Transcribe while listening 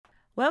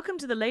Welcome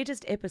to the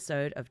latest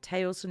episode of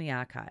Tales from the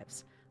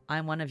Archives.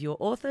 I'm one of your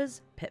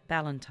authors, Pip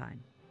Ballantyne.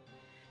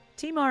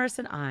 T. Morris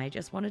and I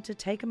just wanted to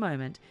take a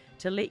moment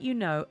to let you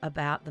know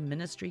about the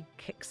Ministry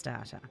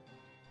Kickstarter.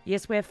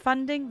 Yes, we're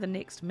funding the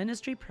next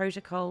Ministry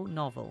Protocol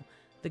novel,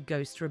 The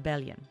Ghost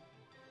Rebellion.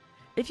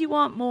 If you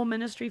want more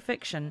Ministry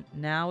fiction,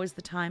 now is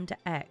the time to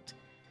act.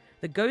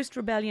 The Ghost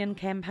Rebellion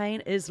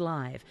campaign is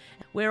live.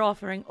 We're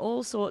offering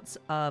all sorts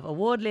of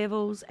award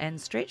levels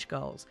and stretch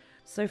goals,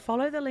 so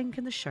follow the link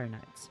in the show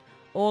notes.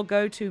 Or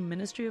go to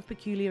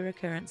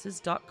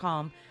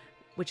ministryofpeculiaroccurrences.com,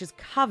 which is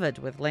covered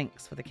with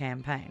links for the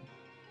campaign.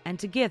 And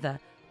together,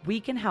 we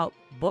can help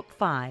Book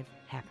 5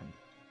 happen.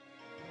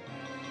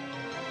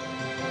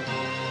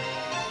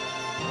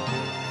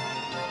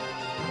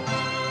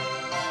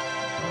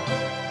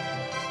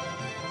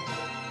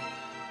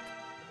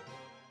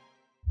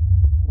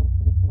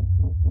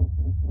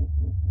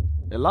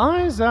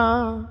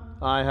 Eliza,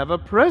 I have a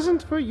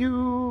present for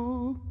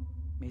you.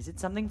 Is it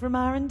something from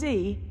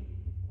R&D?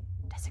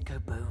 Does it go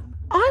boom?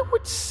 I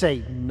would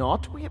say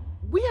not. We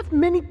have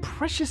many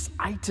precious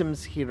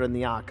items here in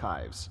the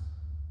archives.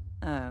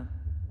 Oh.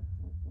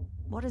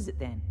 What is it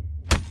then?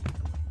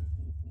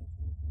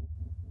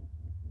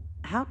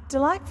 How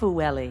delightful,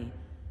 Welly.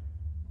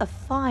 A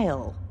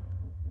file.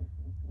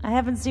 I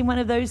haven't seen one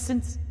of those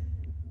since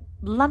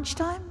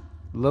lunchtime?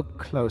 Look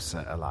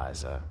closer,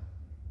 Eliza.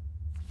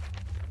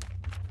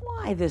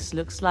 Why, this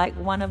looks like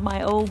one of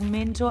my old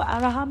mentor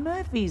Araha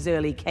Murphy's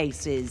early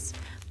cases.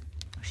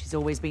 She's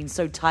always been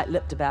so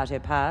tight-lipped about her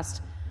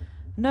past.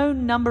 No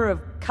number of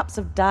cups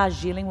of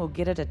Darjeeling will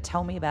get her to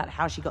tell me about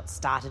how she got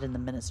started in the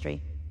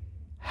ministry.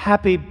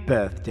 Happy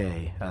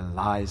birthday,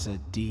 Eliza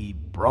D.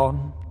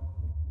 Bron.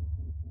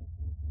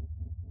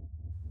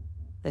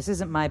 This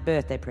isn't my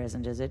birthday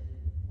present, is it?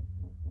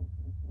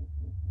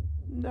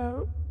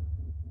 No.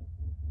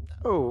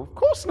 Oh, of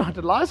course not,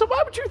 Eliza.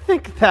 Why would you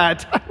think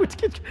that? I would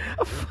get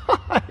a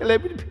file.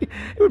 It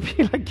would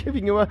be like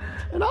giving you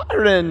an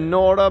iron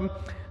or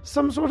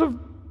some sort of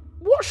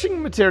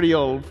washing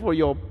material for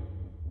your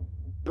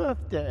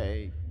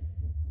birthday.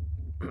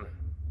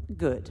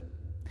 Good.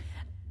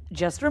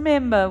 Just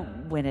remember,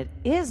 when it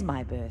is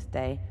my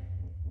birthday,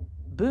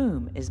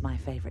 boom is my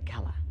favorite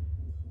color.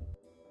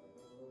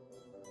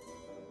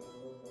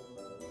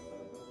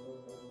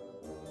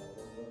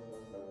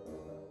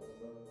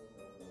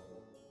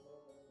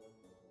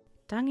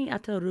 Tangi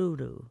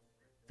Ataruru,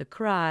 The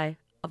Cry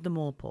of the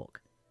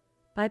Morepork,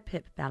 by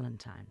Pip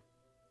Ballantyne.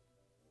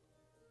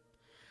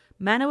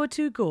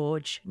 Manawatu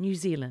Gorge, New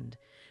Zealand,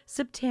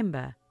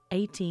 September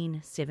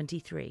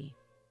 1873.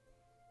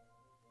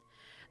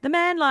 The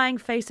man lying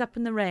face up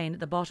in the rain at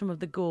the bottom of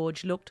the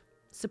gorge looked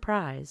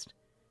surprised.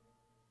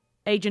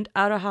 Agent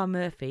Araha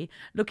Murphy,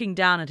 looking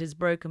down at his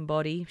broken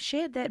body,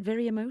 shared that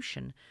very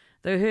emotion,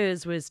 though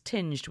hers was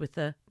tinged with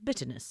the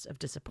bitterness of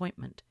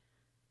disappointment.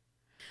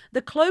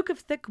 The cloak of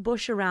thick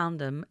bush around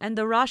them and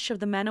the rush of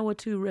the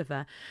Manawatu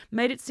River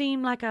made it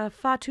seem like a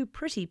far too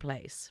pretty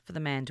place for the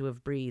man to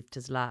have breathed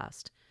his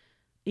last,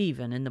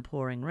 even in the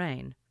pouring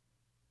rain.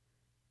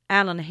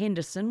 Alan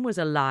Henderson was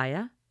a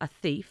liar, a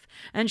thief,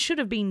 and should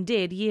have been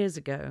dead years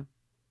ago.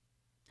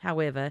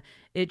 However,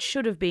 it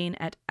should have been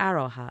at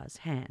Aroha's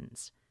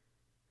hands.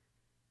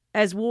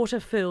 As water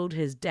filled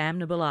his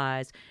damnable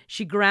eyes,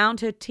 she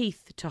ground her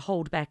teeth to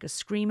hold back a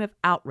scream of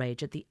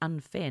outrage at the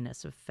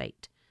unfairness of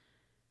fate.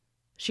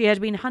 She had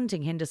been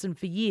hunting Henderson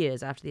for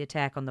years after the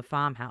attack on the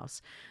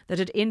farmhouse that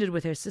had ended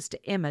with her sister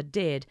Emma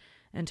dead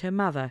and her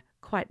mother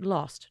quite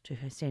lost to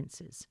her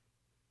senses.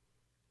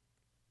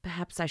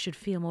 Perhaps I should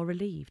feel more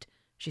relieved,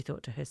 she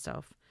thought to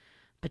herself.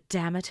 But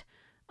damn it,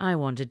 I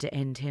wanted to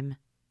end him.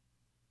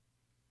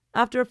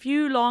 After a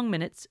few long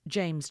minutes,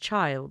 James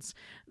Childs,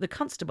 the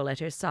constable at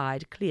her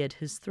side, cleared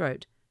his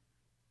throat.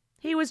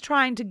 He was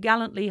trying to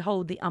gallantly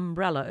hold the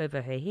umbrella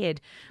over her head,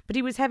 but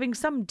he was having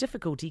some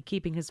difficulty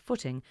keeping his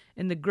footing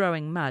in the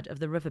growing mud of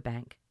the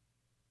riverbank.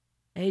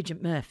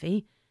 "Agent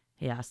Murphy?"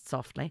 he asked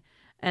softly,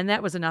 and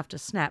that was enough to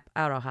snap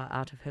Araha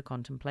out of her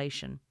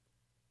contemplation.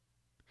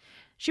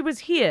 She was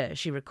here,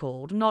 she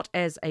recalled, not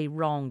as a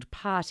wronged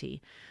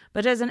party,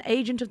 but as an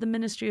agent of the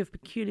Ministry of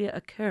Peculiar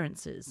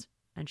Occurrences,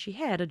 and she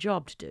had a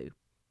job to do.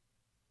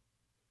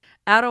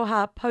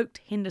 Aroha poked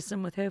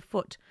Henderson with her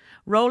foot,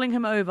 rolling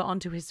him over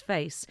onto his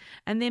face,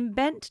 and then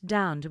bent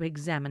down to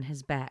examine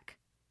his back.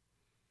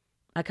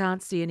 "I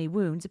can't see any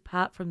wounds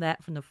apart from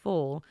that from the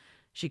fall,"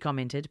 she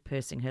commented,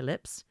 pursing her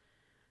lips.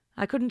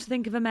 "I couldn't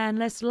think of a man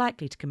less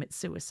likely to commit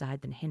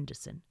suicide than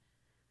Henderson."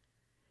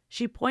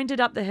 She pointed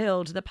up the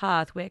hill to the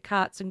path where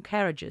carts and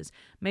carriages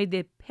made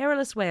their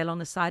perilous way along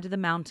the side of the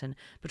mountain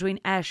between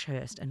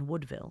Ashurst and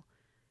Woodville.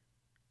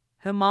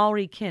 Her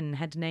Maori kin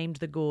had named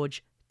the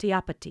gorge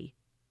Tiapati,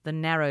 the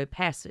narrow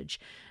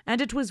passage,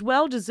 and it was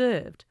well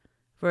deserved,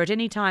 for at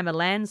any time a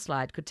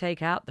landslide could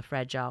take out the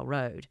fragile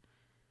road.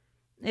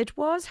 It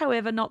was,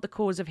 however, not the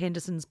cause of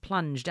Henderson's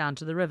plunge down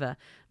to the river,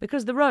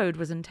 because the road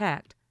was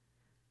intact.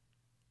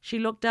 She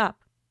looked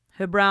up,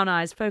 her brown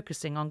eyes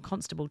focusing on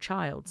Constable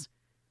Childs.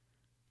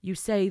 "You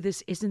say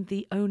this isn't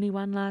the only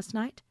one last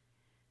night?"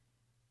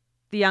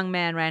 The young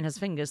man ran his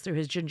fingers through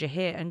his ginger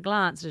hair and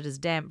glanced at his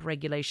damp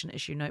regulation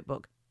issue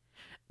notebook.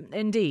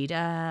 Indeed,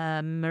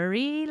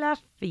 Marie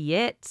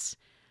Lafayette,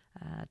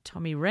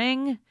 Tommy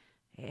Ring,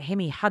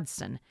 Hemi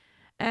Hudson,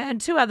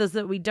 and 2 others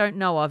that we don't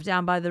know of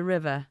down by the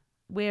river,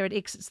 where it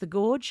exits the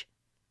gorge.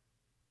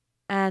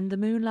 And the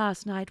moon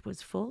last night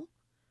was full?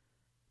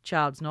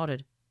 Childs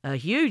nodded. A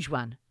huge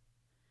one.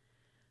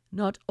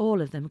 Not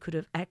all of them could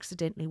have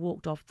accidentally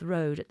walked off the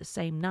road at the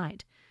same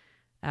night,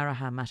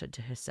 Araha muttered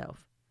to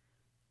herself.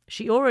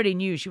 She already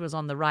knew she was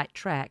on the right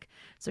track,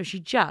 so she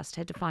just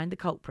had to find the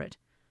culprit.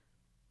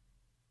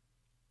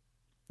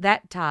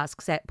 That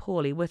task sat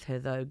poorly with her,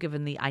 though,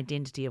 given the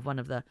identity of one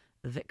of the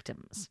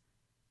victims.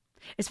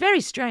 It's very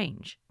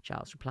strange,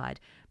 Charles replied,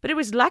 but it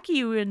was lucky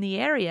you were in the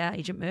area,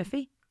 Agent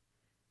Murphy.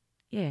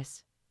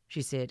 Yes,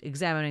 she said,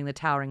 examining the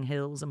towering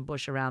hills and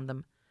bush around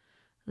them.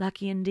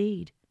 Lucky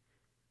indeed.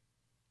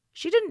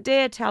 She didn't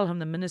dare tell him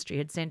the ministry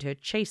had sent her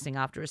chasing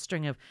after a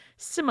string of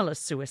similar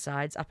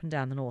suicides up and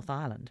down the North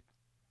Island.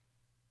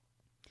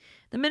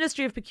 The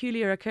Ministry of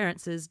Peculiar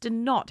Occurrences did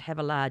not have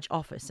a large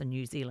office in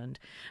New Zealand,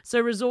 so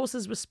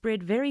resources were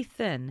spread very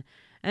thin,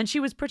 and she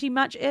was pretty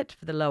much it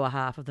for the lower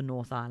half of the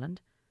North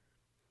Island.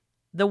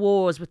 The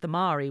wars with the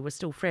Maori were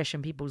still fresh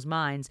in people's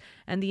minds,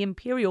 and the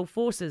imperial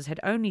forces had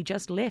only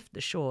just left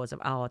the shores of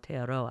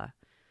Aotearoa.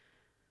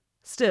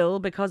 Still,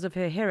 because of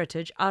her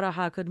heritage,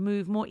 Araha could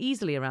move more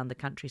easily around the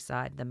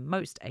countryside than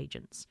most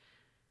agents.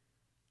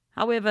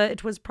 However,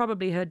 it was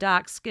probably her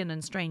dark skin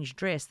and strange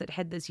dress that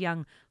had this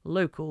young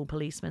local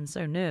policeman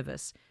so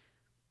nervous.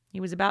 He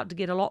was about to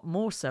get a lot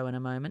more so in a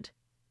moment.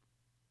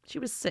 She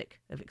was sick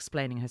of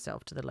explaining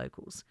herself to the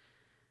locals.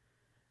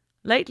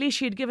 Lately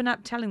she had given up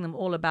telling them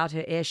all about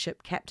her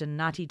airship captain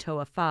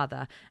Ngāti-Toa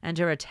father and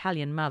her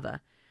Italian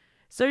mother,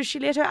 so she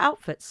let her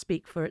outfit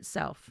speak for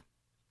itself.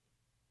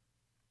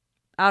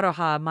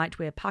 Araha might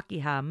wear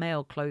Pakeha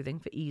male clothing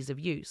for ease of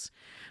use,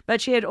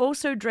 but she had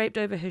also draped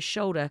over her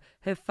shoulder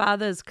her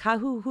father's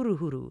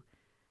kahuhuruhuru.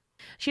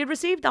 She had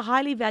received the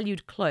highly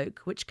valued cloak,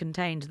 which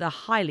contained the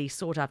highly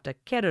sought-after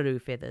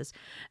keraru feathers,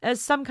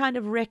 as some kind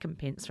of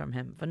recompense from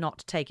him for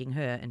not taking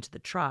her into the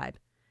tribe.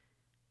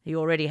 He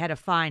already had a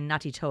fine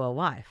Ngāti-Toa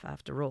wife,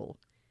 after all.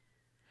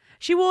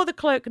 She wore the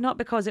cloak not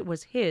because it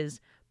was his,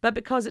 but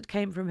because it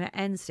came from her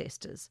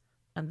ancestors,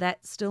 and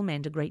that still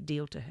meant a great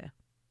deal to her.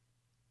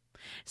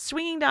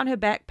 Swinging down her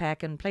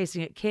backpack and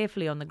placing it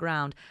carefully on the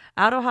ground,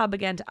 Aroha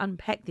began to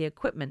unpack the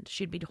equipment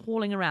she'd been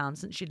hauling around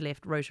since she'd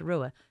left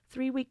Rotorua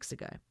 3 weeks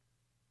ago.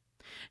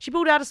 She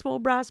pulled out a small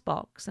brass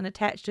box and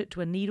attached it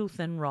to a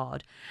needle-thin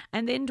rod,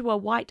 and then to a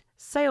white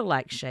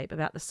sail-like shape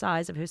about the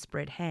size of her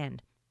spread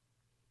hand.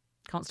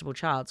 Constable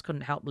Childs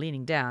couldn't help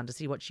leaning down to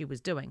see what she was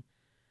doing.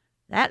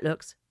 That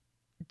looks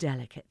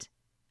delicate,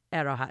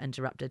 Aroha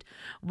interrupted,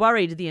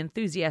 worried the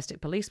enthusiastic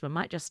policeman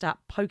might just start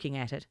poking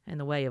at it in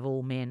the way of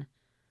all men.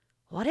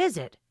 What is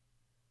it?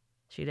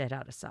 She let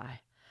out a sigh.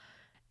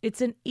 It's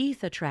an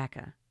ether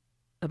tracker,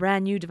 a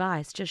brand new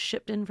device just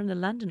shipped in from the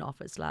London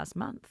office last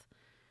month.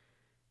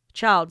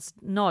 Childs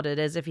nodded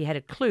as if he had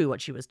a clue what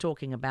she was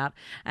talking about,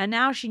 and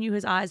now she knew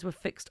his eyes were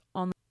fixed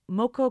on the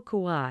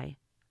mokokuai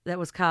that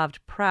was carved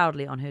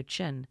proudly on her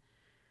chin.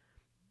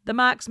 The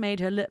marks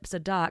made her lips a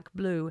dark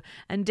blue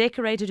and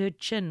decorated her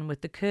chin with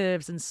the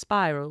curves and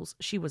spirals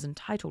she was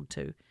entitled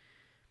to.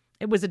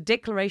 It was a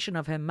declaration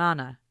of her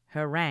mana,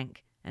 her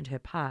rank, and her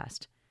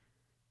past.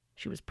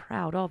 She was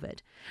proud of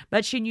it,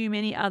 but she knew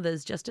many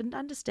others just didn't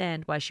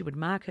understand why she would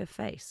mark her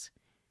face.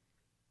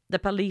 The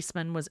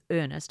policeman was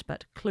earnest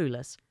but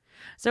clueless,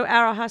 so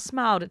Aroha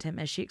smiled at him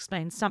as she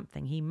explained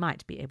something he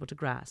might be able to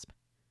grasp.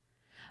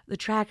 The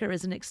tracker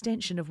is an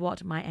extension of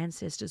what my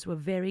ancestors were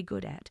very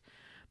good at,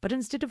 but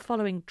instead of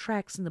following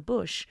tracks in the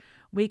bush,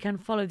 we can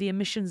follow the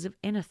emissions of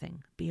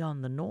anything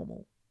beyond the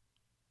normal.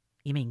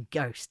 You mean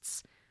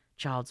ghosts?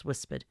 Childs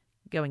whispered,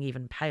 going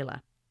even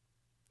paler.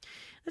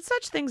 That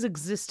such things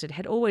existed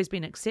had always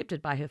been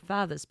accepted by her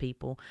father's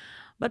people,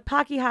 but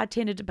Pakeha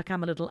tended to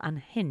become a little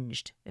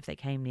unhinged if they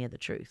came near the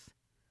truth.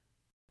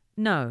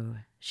 No,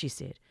 she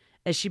said,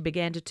 as she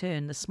began to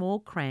turn the small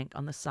crank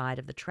on the side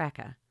of the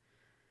tracker.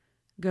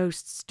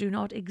 Ghosts do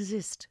not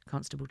exist,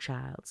 Constable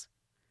Childs,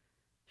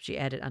 she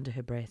added under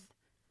her breath.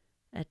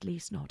 At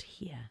least not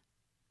here.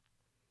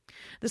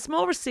 The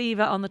small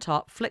receiver on the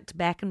top flicked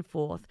back and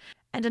forth,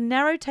 and a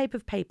narrow tape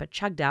of paper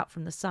chugged out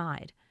from the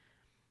side.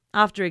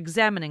 After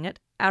examining it,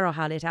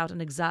 Aroha let out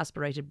an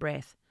exasperated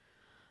breath.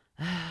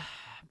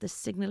 The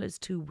signal is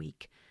too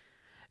weak.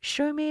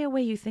 Show me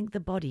where you think the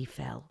body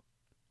fell.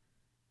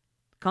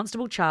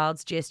 Constable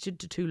Childs gestured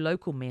to 2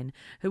 local men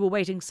who were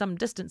waiting some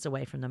distance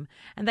away from them,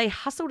 and they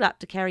hustled up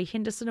to carry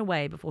Henderson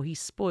away before he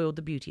spoiled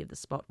the beauty of the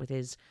spot with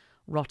his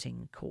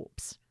rotting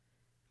corpse.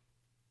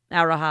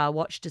 Aroha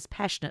watched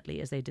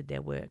dispassionately as they did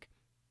their work.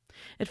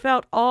 It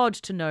felt odd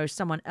to know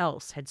someone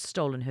else had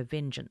stolen her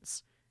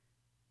vengeance.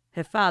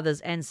 Her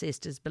father's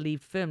ancestors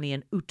believed firmly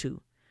in utu,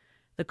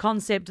 the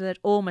concept that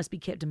all must be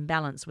kept in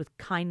balance with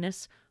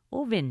kindness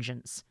or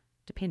vengeance,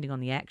 depending on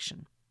the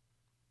action.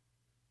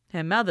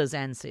 Her mother's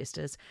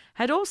ancestors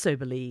had also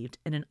believed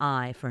in an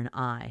eye for an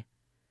eye.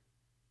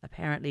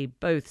 Apparently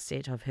both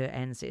set of her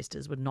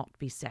ancestors would not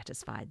be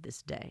satisfied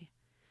this day.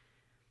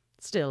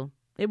 Still,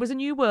 it was a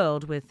new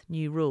world with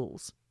new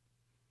rules.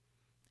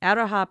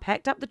 Aroha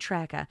packed up the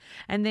tracker,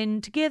 and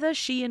then together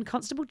she and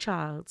Constable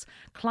Childs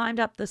climbed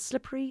up the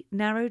slippery,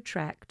 narrow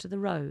track to the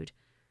road.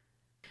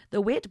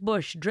 The wet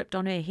bush dripped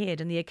on her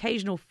head, and the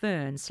occasional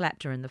fern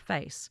slapped her in the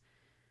face.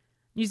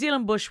 New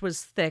Zealand bush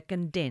was thick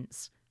and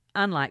dense,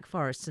 unlike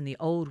forests in the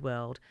Old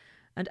World,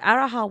 and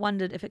Aroha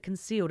wondered if it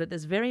concealed at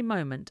this very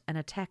moment an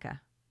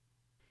attacker.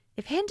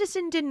 "If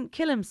Henderson didn't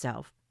kill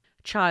himself,"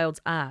 Childs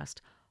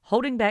asked,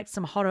 holding back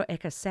some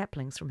Horoeka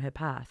saplings from her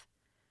path,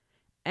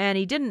 "and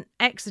he didn't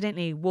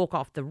accidentally walk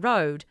off the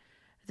road,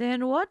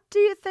 then what do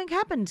you think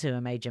happened to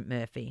him, Agent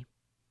Murphy?"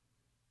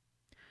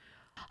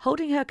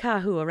 Holding her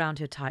kahu around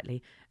her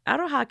tightly,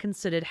 Aroha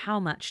considered how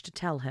much to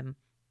tell him.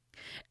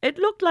 It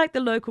looked like the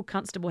local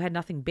constable had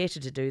nothing better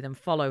to do than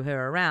follow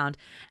her around,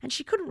 and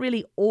she couldn't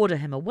really order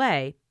him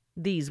away.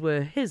 These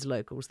were his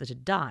locals that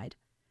had died.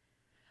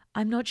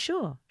 "I'm not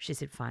sure," she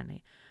said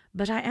finally,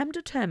 "but I am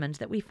determined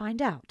that we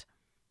find out."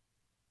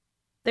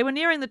 They were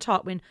nearing the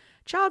top when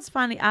Childs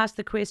finally asked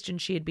the question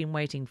she had been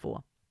waiting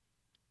for.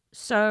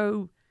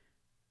 "So,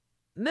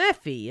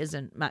 Murphy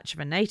isn't much of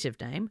a native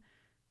name.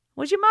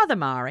 Was your mother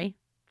Maori?"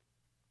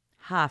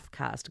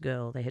 Half-caste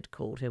girl, they had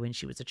called her when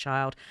she was a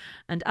child,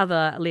 and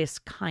other less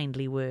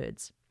kindly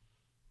words.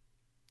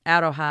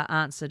 Aroha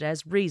answered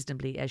as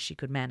reasonably as she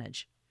could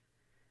manage.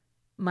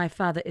 "My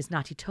father is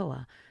Ngati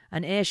Toa,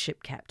 an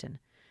airship captain,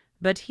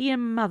 but he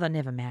and mother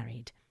never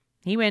married.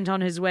 He went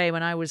on his way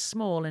when I was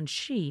small, and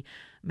she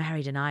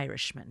married an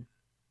Irishman."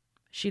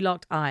 She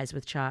locked eyes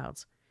with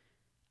Childs.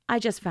 "I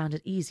just found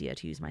it easier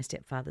to use my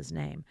stepfather's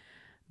name,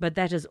 but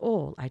that is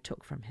all I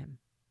took from him."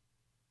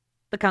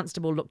 The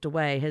constable looked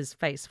away, his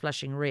face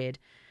flushing red.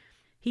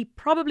 He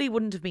probably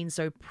wouldn't have been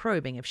so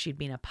probing if she'd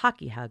been a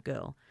Pakeha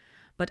girl,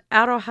 but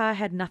Aroha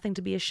had nothing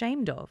to be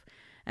ashamed of,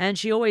 and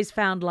she always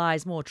found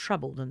lies more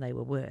trouble than they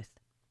were worth.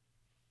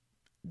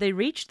 They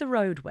reached the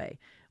roadway,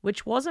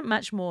 which wasn't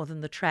much more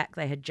than the track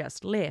they had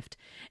just left,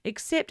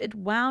 except it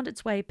wound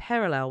its way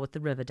parallel with the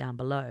river down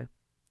below.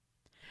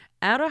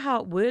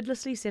 Aroha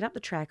wordlessly set up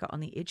the tracker on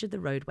the edge of the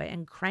roadway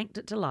and cranked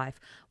it to life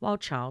while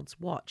Childs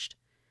watched.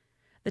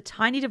 The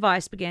tiny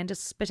device began to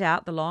spit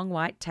out the long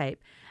white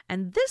tape,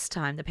 and this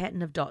time the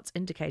pattern of dots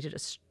indicated a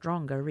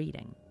stronger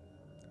reading.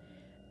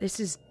 "This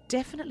is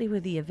definitely where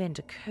the event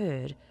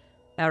occurred,"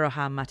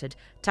 Aroha muttered,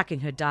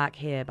 tucking her dark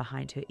hair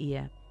behind her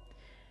ear.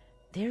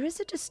 "There is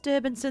a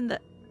disturbance in the—"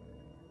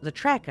 The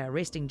tracker,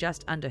 resting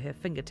just under her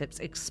fingertips,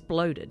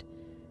 exploded.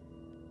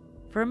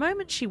 For a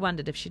moment she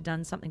wondered if she'd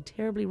done something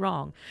terribly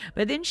wrong,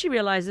 but then she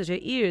realized that her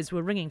ears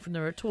were ringing from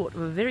the retort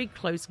of a very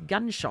close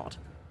gunshot.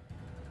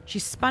 She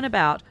spun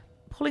about,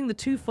 pulling the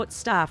 2-foot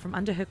staff from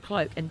under her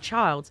cloak, and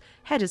Childs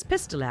had his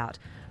pistol out,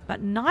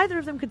 but neither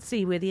of them could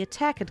see where the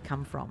attack had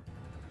come from.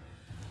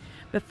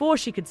 Before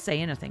she could say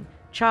anything,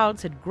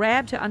 Childs had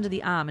grabbed her under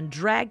the arm and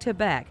dragged her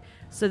back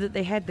so that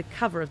they had the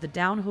cover of the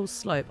downhill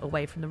slope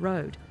away from the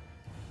road.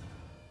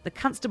 The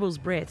constable's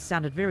breath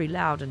sounded very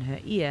loud in her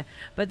ear,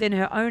 but then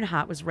her own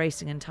heart was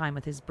racing in time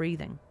with his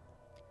breathing.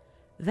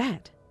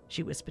 "That,"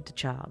 she whispered to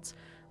Childs,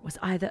 "was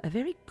either a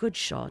very good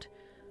shot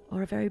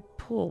or a very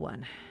poor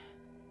one."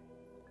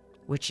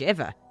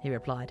 "Whichever," he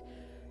replied.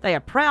 "They are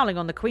prowling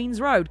on the Queen's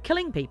Road,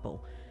 killing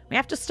people. We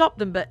have to stop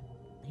them, but—"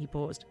 He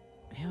paused.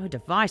 "Our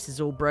device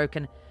is all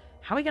broken.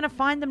 How are we going to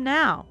find them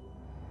now?"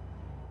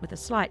 With a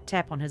slight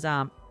tap on his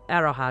arm,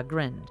 Aroha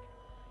grinned.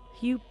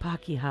 "You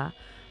Pakeha,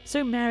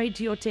 so married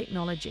to your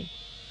technology.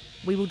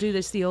 We will do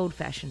this the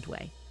old-fashioned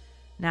way.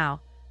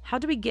 Now, how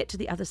do we get to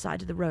the other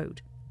side of the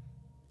road?"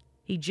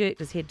 He jerked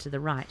his head to the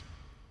right.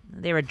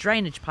 "There are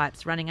drainage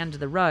pipes running under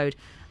the road,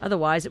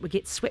 otherwise it would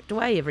get swept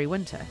away every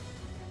winter."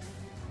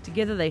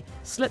 Together they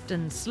slipped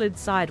and slid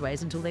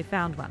sideways until they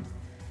found one.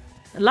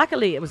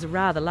 Luckily it was a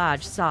rather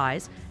large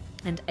size,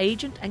 and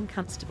agent and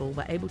constable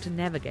were able to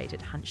navigate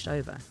it hunched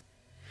over.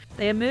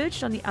 They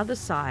emerged on the other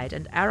side,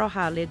 and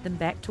Aroha led them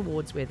back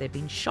towards where they'd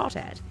been shot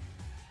at.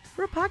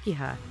 For a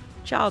Pakeha,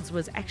 Childs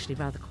was actually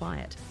rather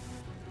quiet.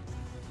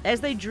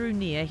 As they drew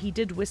near, he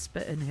did whisper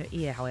in her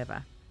ear,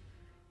 however.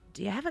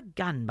 "Do you have a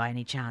gun by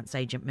any chance,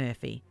 Agent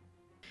Murphy?"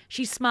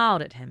 She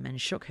smiled at him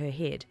and shook her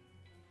head.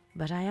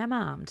 "But I am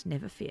armed,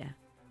 never fear."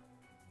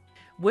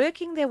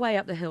 Working their way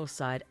up the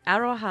hillside,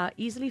 Aroha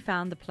easily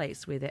found the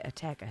place where their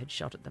attacker had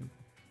shot at them.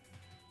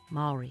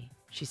 "Maori,"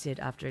 she said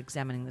after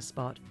examining the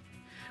spot.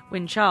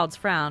 When Childs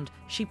frowned,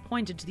 she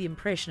pointed to the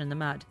impression in the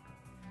mud.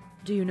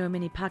 "Do you know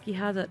many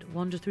Pakeha that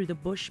wander through the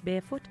bush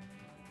barefoot?"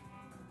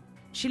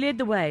 She led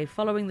the way,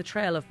 following the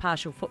trail of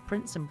partial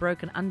footprints and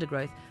broken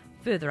undergrowth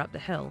further up the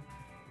hill.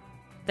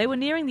 They were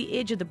nearing the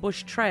edge of the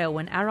bush trail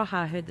when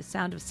Aroha heard the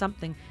sound of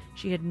something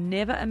she had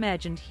never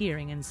imagined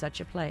hearing in such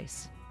a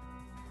place.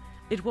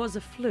 It was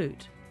a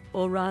flute,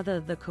 or rather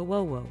the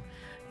kawowo,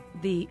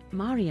 the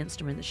Maori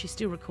instrument that she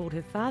still recalled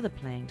her father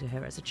playing to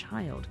her as a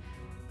child.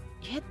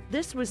 Yet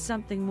this was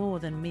something more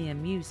than mere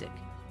music.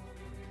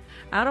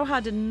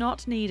 Aroha did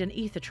not need an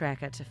ether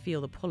tracker to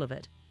feel the pull of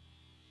it.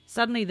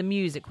 Suddenly the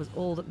music was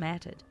all that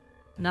mattered.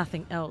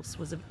 Nothing else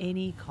was of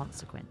any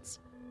consequence.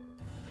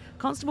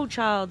 Constable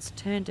Childs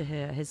turned to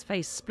her, his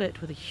face split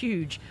with a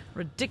huge,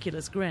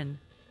 ridiculous grin.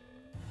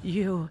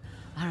 "You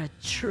are a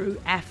true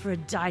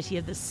Aphrodite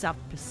of the South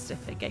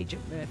Pacific,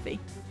 Agent Murphy."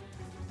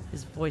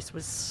 His voice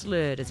was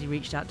slurred as he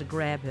reached out to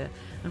grab her,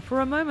 and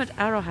for a moment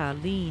Aroha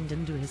leaned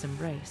into his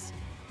embrace.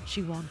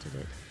 She wanted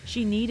it.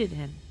 She needed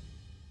him.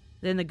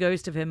 Then the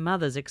ghost of her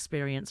mother's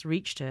experience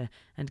reached her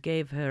and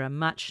gave her a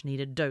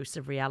much-needed dose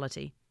of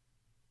reality.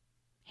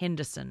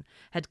 Henderson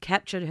had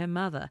captured her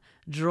mother,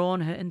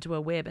 drawn her into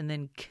a web, and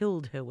then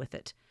killed her with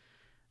it.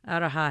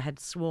 Aroha had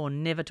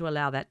sworn never to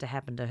allow that to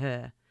happen to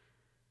her.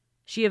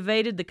 She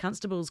evaded the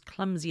constable's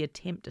clumsy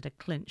attempt at a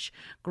clinch,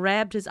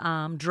 grabbed his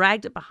arm,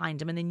 dragged it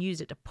behind him, and then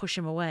used it to push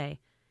him away.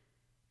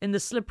 In the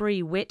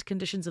slippery, wet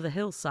conditions of the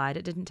hillside,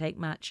 it didn't take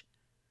much.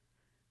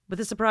 With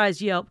a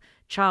surprised yelp,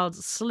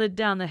 Childs slid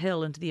down the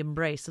hill into the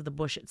embrace of the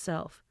bush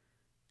itself.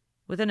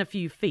 Within a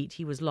few feet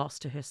he was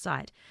lost to her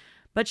sight,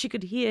 but she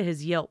could hear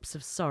his yelps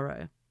of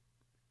sorrow.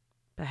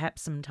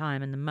 Perhaps some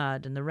time in the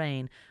mud and the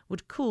rain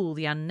would cool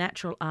the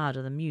unnatural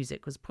ardour the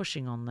music was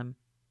pushing on them.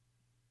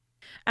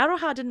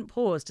 Aroha didn't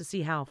pause to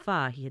see how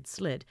far he had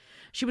slid.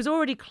 She was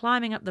already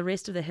climbing up the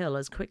rest of the hill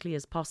as quickly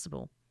as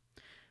possible.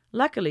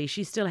 Luckily,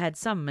 she still had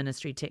some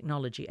ministry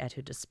technology at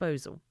her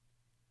disposal.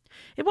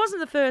 It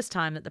wasn't the first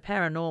time that the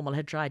paranormal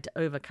had tried to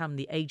overcome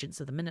the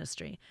agents of the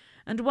ministry,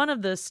 and one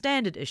of the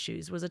standard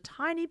issues was a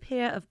tiny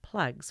pair of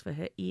plugs for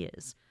her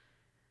ears.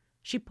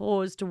 She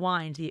paused to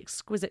wind the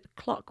exquisite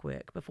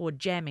clockwork before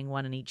jamming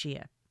one in each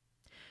ear.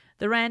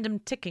 The random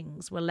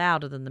tickings were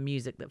louder than the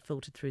music that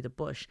filtered through the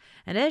bush,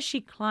 and as she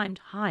climbed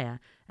higher,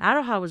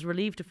 Aroha was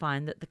relieved to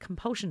find that the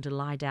compulsion to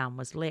lie down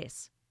was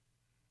less.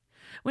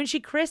 When she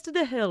crested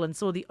the hill and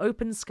saw the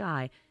open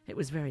sky, it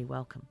was very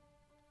welcome.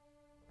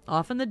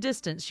 Off in the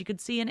distance she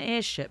could see an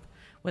airship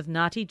with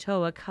Ngāti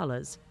Toa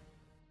colours.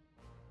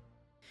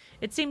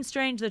 It seemed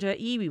strange that her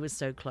iwi was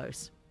so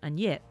close, and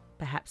yet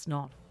perhaps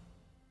not.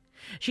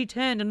 She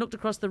turned and looked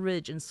across the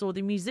ridge and saw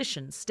the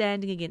musician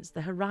standing against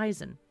the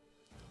horizon.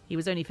 He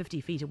was only 50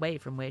 feet away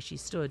from where she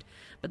stood,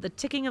 but the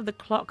ticking of the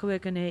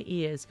clockwork in her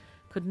ears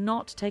could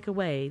not take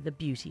away the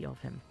beauty of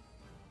him.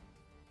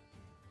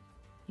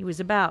 He was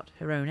about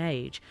her own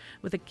age,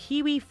 with a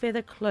kiwi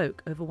feather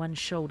cloak over one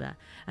shoulder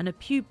and a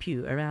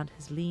pew-pew around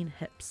his lean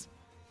hips.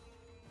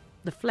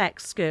 The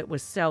flax skirt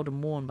was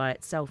seldom worn by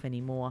itself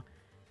anymore.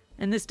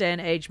 In this day and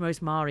age, most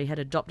Maori had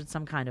adopted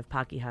some kind of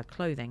Pākehā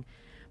clothing,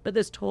 but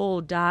this tall,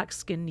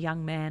 dark-skinned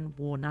young man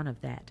wore none of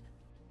that.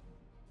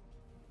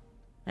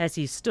 As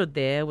he stood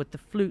there, with the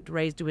flute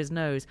raised to his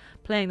nose,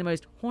 playing the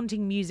most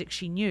haunting music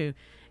she knew,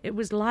 it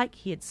was like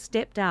he had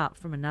stepped out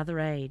from another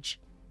age.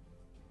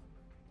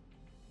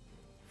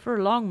 For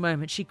a long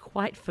moment she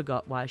quite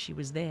forgot why she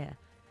was there.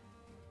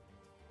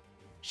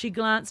 She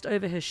glanced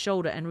over her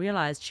shoulder and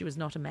realized she was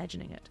not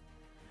imagining it.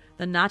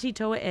 The Ngāti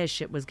Toa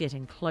airship was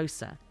getting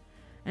closer,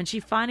 and she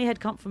finally had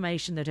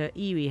confirmation that her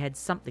iwi had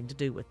something to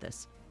do with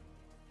this.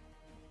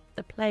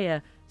 The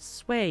player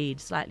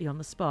swayed slightly on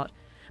the spot,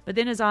 but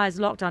then his eyes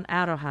locked on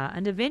Aroha,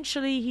 and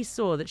eventually he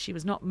saw that she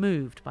was not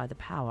moved by the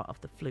power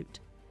of the flute.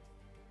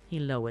 He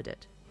lowered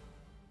it.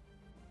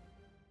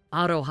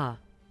 "Aroha,"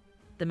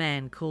 the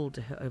man called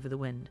to her over the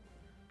wind.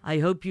 "I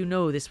hope you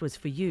know this was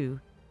for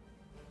you."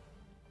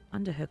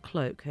 Under her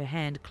cloak, her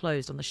hand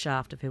closed on the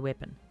shaft of her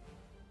weapon.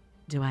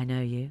 "Do I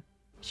know you?"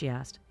 she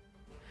asked,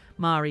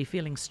 Maori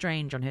feeling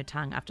strange on her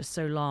tongue after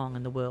so long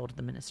in the world of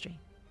the ministry.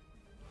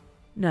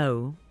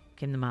 "No,"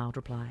 came the mild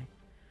reply,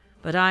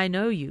 "but I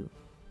know you.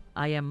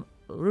 I am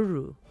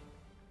Ruru."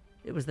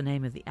 It was the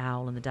name of the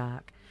owl in the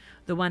dark,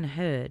 the one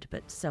heard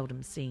but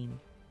seldom seen.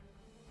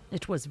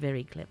 It was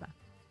very clever.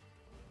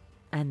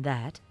 "And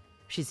that,"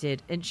 she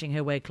said, inching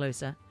her way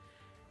closer,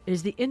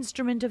 "is the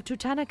instrument of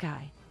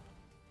Tutanekai."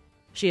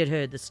 She had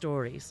heard the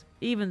stories,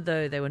 even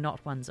though they were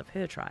not ones of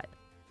her tribe.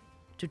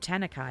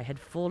 Tutanekai had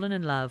fallen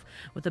in love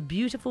with a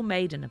beautiful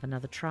maiden of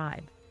another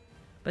tribe,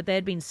 but they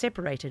had been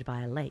separated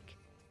by a lake.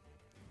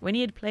 When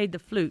he had played the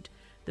flute,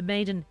 the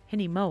maiden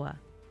Hinimoa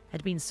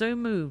had been so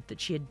moved that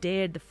she had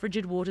dared the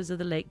frigid waters of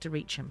the lake to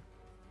reach him.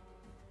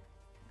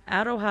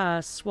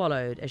 Aroha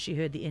swallowed as she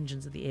heard the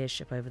engines of the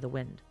airship over the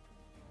wind.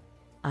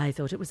 "I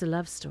thought it was a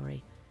love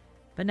story,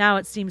 but now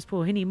it seems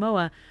poor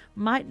Hinimoa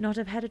might not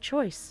have had a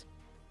choice.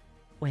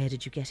 Where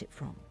did you get it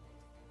from?"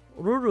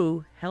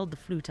 Ruru held the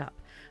flute up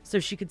so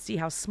she could see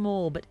how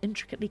small but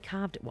intricately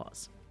carved it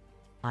was.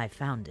 "I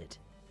found it,"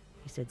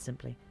 he said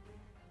simply.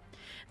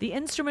 The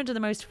instrument of the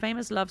most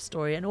famous love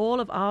story in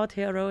all of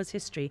Aotearoa's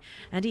history,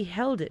 and he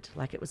held it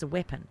like it was a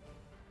weapon,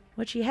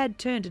 which he had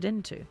turned it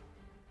into.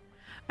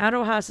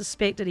 Aroha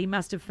suspected he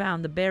must have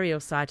found the burial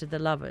site of the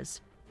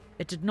lovers.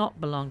 It did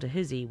not belong to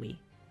his iwi.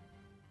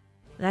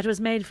 "That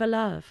was made for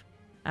love,"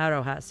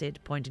 Aroha said,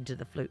 pointing to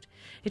the flute.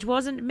 "It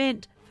wasn't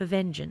meant for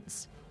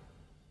vengeance."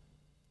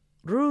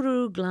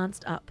 Ruru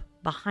glanced up,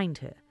 behind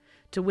her,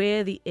 to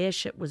where the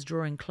airship was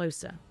drawing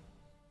closer.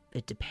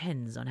 "It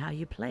depends on how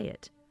you play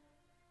it."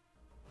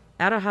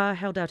 Aroha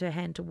held out her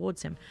hand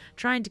towards him,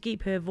 trying to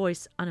keep her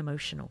voice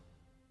unemotional.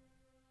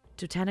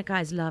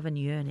 Tutanakai's love and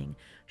yearning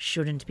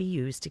shouldn't be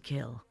used to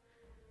kill.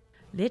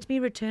 Let me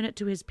return it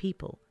to his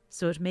people,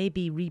 so it may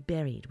be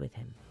reburied with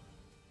him."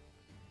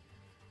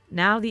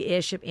 Now the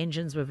airship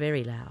engines were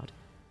very loud.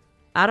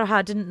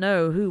 Aroha didn't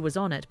know who was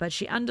on it, but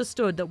she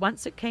understood that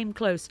once it came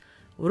close,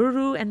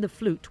 Ruru and the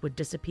flute would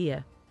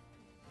disappear.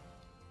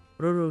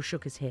 Ruru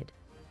shook his head.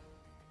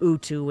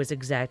 "Utu was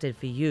exacted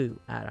for you,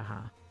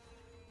 Aroha.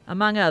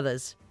 Among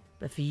others,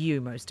 but for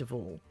you most of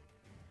all.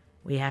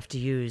 We have to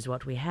use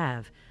what we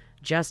have,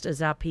 just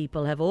as our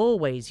people have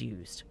always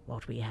used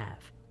what we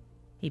have."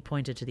 He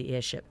pointed to the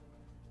airship.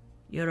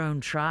 "Your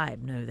own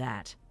tribe know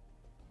that."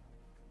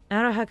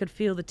 Aroha could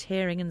feel the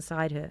tearing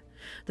inside her,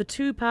 the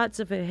two parts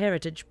of her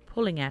heritage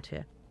pulling at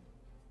her.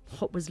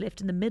 What was left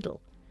in the middle?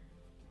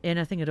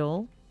 Anything at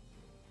all?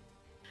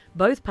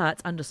 Both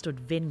parts understood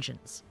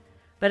vengeance,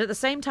 but at the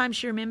same time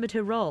she remembered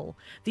her role,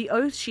 the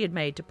oath she had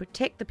made to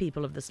protect the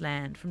people of this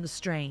land from the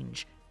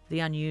strange, the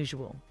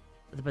unusual,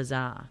 the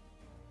bizarre.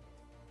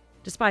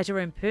 Despite her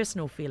own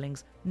personal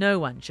feelings, no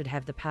one should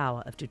have the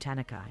power of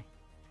Tutanakai.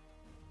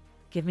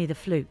 "Give me the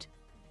flute,"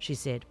 she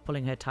said,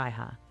 pulling her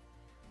taiha.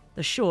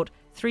 The short,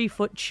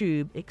 3-foot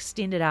tube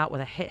extended out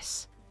with a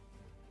hiss.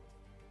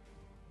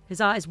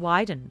 His eyes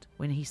widened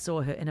when he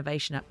saw her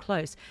innovation up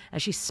close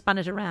as she spun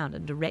it around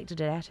and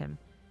directed it at him.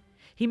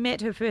 He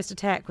met her first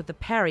attack with the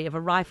parry of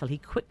a rifle he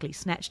quickly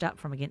snatched up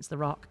from against the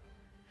rock.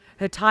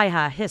 Her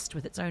taiha hissed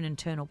with its own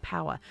internal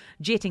power,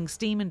 jetting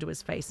steam into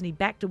his face, and he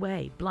backed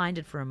away,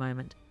 blinded for a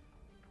moment.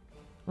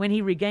 When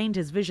he regained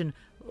his vision,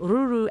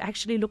 Ruru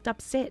actually looked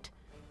upset.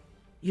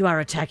 "You are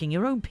attacking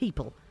your own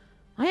people.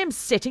 I am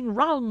setting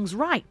wrongs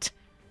right."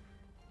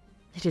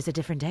 "It is a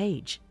different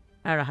age,"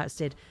 Aroha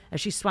said as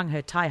she swung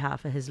her taiha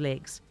for his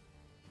legs.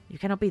 "You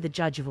cannot be the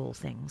judge of all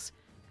things.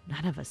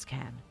 None of us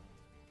can."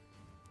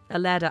 A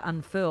ladder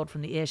unfurled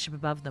from the airship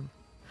above them.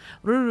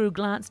 Ruru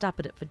glanced up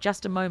at it for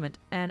just a moment,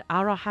 and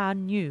Aroha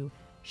knew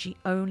she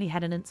only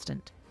had an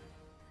instant.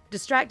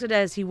 Distracted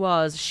as he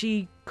was,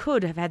 she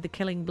could have had the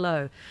killing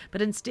blow,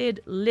 but instead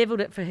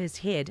levelled it for his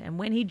head, and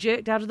when he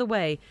jerked out of the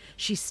way,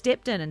 she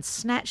stepped in and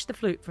snatched the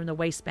flute from the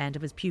waistband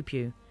of his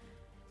pew-pew.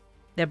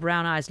 Their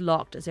brown eyes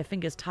locked as her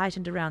fingers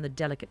tightened around the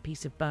delicate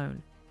piece of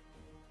bone.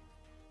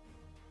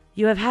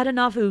 "You have had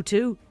enough,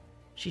 Utu,"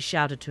 she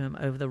shouted to him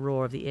over the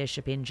roar of the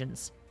airship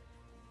engines.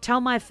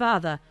 "Tell my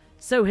father,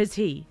 so has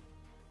he.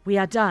 We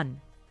are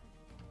done."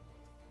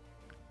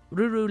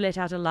 Ruru let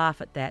out a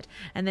laugh at that,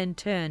 and then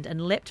turned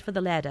and leapt for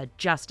the ladder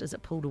just as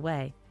it pulled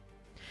away.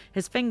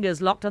 His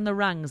fingers locked on the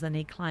rungs, then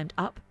he climbed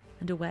up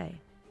and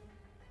away.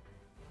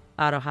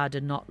 Aroha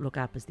did not look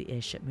up as the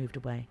airship moved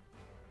away.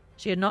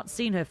 She had not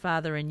seen her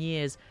father in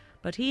years,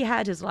 but he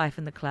had his life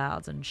in the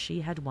clouds, and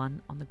she had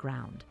one on the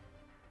ground.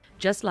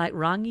 Just like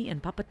Rangi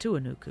and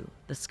Papatuanuku,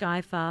 the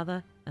Sky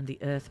Father and the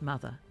Earth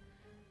Mother.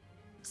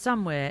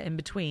 Somewhere in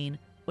between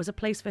was a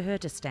place for her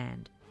to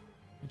stand,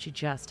 and she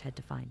just had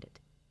to find it.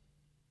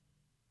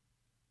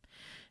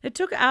 It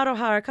took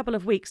Aroha a couple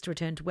of weeks to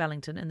return to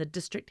Wellington and the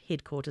district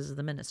headquarters of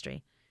the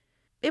ministry.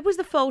 It was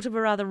the fault of a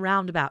rather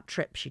roundabout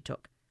trip she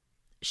took.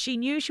 She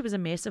knew she was a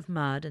mess of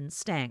mud and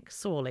stank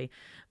sorely,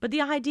 but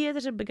the idea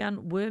that had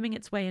begun worming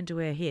its way into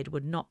her head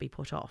would not be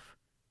put off.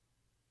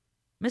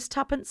 Miss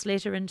Tuppence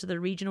let her into the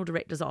regional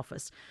director's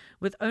office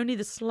with only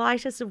the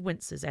slightest of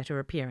winces at her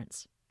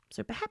appearance,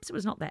 so perhaps it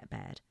was not that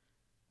bad.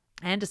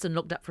 Anderson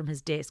looked up from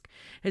his desk,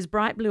 his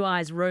bright blue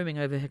eyes roaming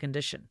over her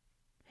condition.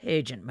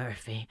 "Agent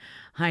Murphy,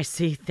 I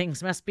see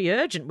things must be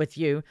urgent with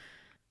you."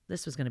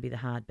 This was going to be the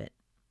hard bit.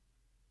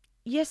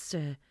 "Yes,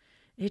 sir.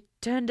 It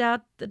turned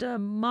out that a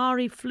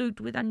Maori flute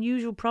with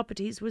unusual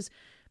properties was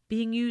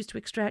being used to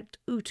extract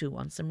utu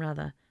on some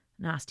rather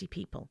nasty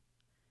people."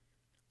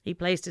 He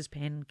placed his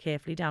pen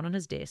carefully down on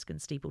his desk and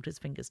steepled his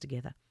fingers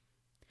together.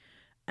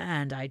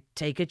 "And I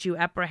take it you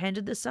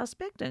apprehended the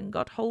suspect and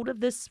got hold of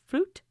this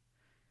flute?"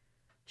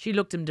 She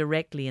looked him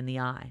directly in the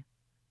eye.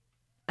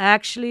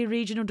 "Actually,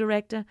 Regional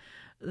Director,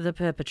 the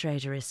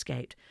perpetrator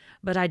escaped,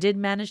 but I did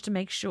manage to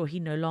make sure he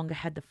no longer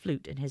had the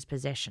flute in his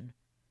possession."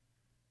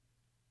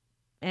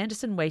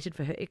 Anderson waited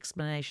for her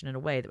explanation in a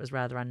way that was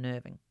rather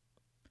unnerving.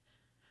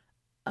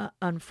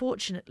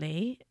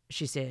 "Unfortunately,"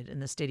 she said in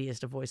the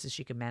steadiest of voices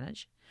she could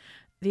manage,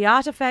 "the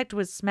artifact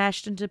was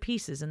smashed into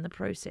pieces in the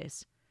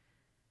process."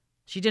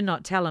 She did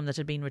not tell him that it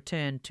had been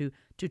returned to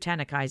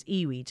Tutanakai's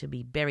iwi to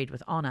be buried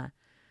with honour.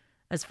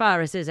 As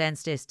far as his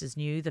ancestors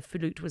knew, the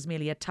flute was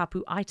merely a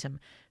tapu item,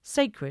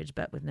 sacred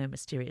but with no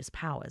mysterious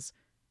powers.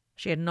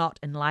 She had not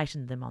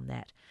enlightened them on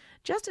that,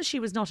 just as she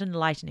was not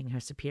enlightening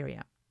her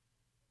superior.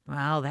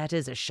 "Well, that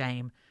is a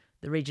shame,"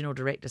 the regional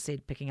director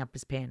said, picking up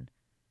his pen.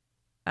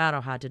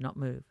 Aroha did not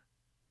move.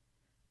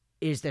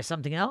 "Is there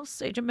something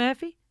else, Agent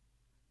Murphy?"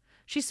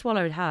 She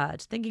swallowed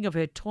hard, thinking of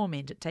her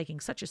torment at taking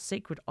such a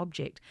sacred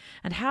object,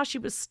 and how she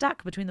was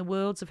stuck between the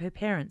worlds of her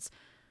parents.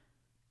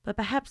 But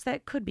perhaps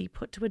that could be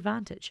put to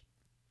advantage.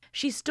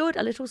 She stood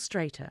a little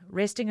straighter,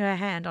 resting her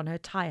hand on her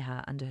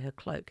taiha under her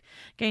cloak,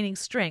 gaining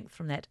strength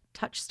from that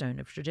touchstone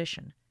of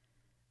tradition.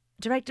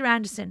 "Director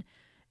Anderson,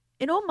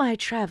 in all my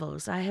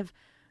travels I have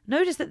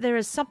noticed that there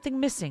is something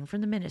missing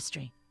from the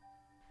ministry."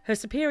 Her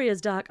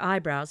superior's dark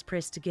eyebrows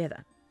pressed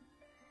together.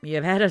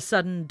 "You've had a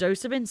sudden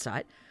dose of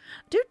insight.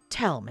 Do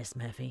tell, Miss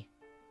Murphy."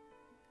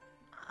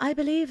 "I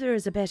believe there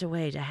is a better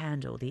way to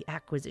handle the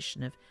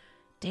acquisition of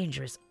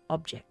dangerous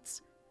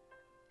objects."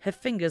 Her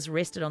fingers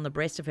rested on the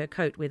breast of her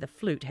coat where the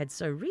flute had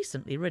so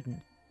recently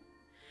ridden.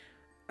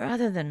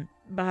 "Rather than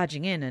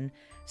barging in and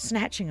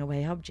snatching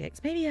away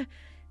objects, maybe a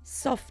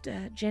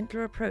softer,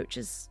 gentler approach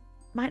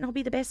might not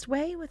be the best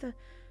way, with a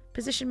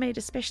position made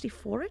especially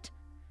for it."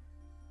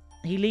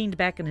 He leaned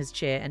back in his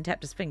chair and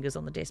tapped his fingers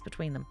on the desk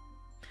between them.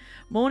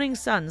 Morning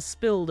sun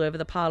spilled over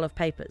the pile of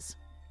papers.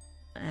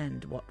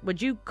 "And what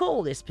would you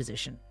call this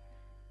position?"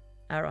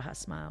 Aroha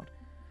smiled.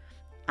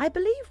 "I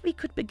believe we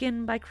could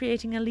begin by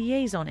creating a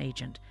liaison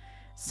agent,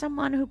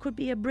 someone who could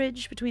be a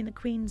bridge between the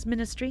Queen's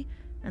ministry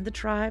and the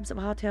tribes of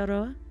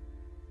Aotearoa."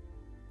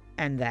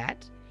 "And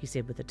that," he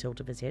said with a tilt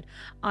of his head,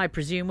 "I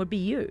presume would be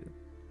you."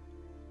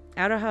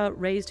 Aroha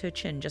raised her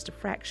chin just a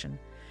fraction,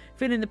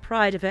 feeling the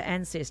pride of her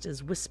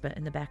ancestors whisper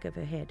in the back of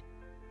her head.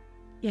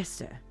 "Yes,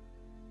 sir.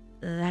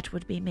 That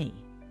would be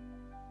me."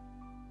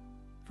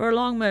 For a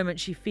long moment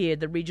she feared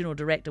the regional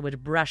director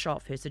would brush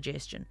off her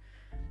suggestion.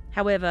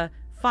 However,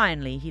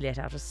 finally he let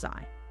out a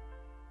sigh.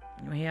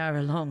 "We are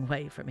a long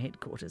way from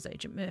headquarters,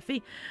 Agent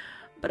Murphy,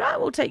 but I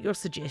will take your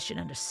suggestion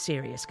under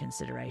serious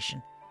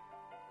consideration."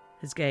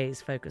 His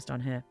gaze focused on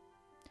her.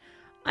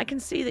 "I can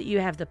see that you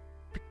have the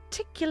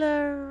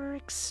particular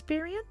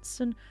experience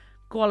and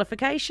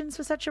qualifications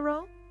for such a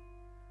role.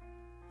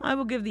 I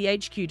will give the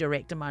HQ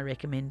director my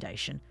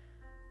recommendation.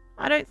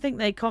 I don't think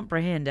they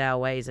comprehend our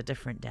ways are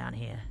different down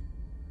here."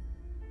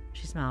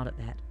 She smiled at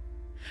that.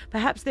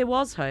 Perhaps there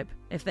was hope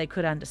if they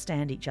could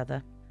understand each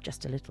other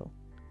just a little.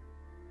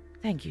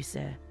 "Thank you,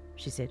 sir,"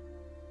 she said.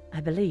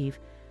 "I believe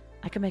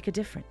I can make a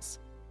difference."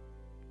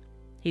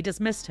 He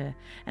dismissed her,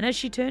 and as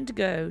she turned to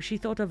go, she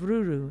thought of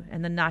Ruru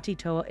and the Ngāti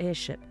Toa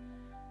airship,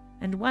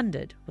 and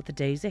wondered what the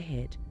days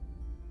ahead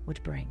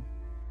would bring.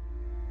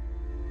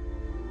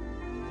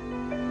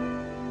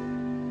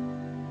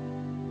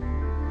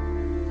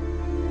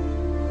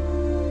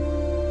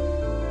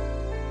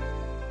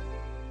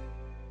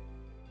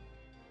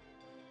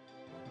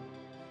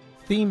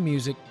 Theme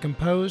music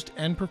composed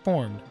and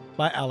performed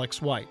by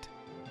Alex White.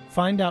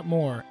 Find out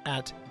more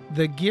at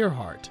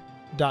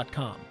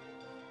thegearheart.com.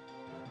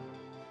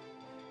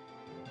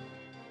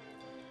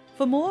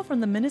 For more from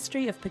the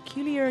Ministry of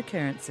Peculiar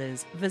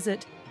Occurrences,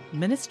 visit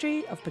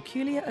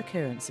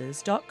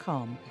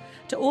ministryofpeculiaroccurrences.com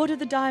to order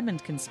The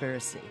Diamond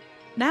Conspiracy,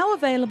 now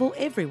available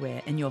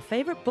everywhere in your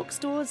favorite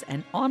bookstores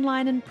and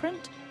online in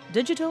print,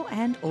 digital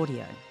and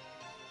audio.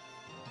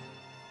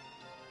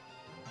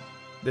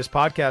 This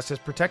podcast is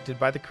protected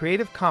by the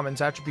Creative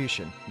Commons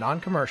Attribution,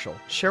 Non-Commercial,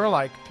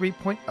 Share-alike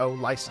 3.0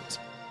 license.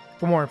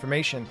 For more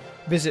information,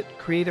 visit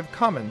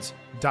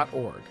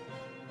creativecommons.org.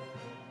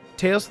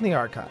 Tales from the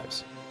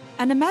Archives.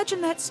 And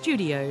Imagine That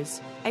Studios,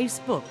 Ace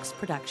Books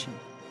production.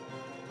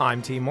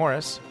 I'm T.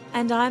 Morris.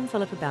 And I'm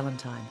Philippa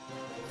Ballantyne.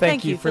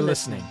 Thank you for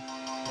listening.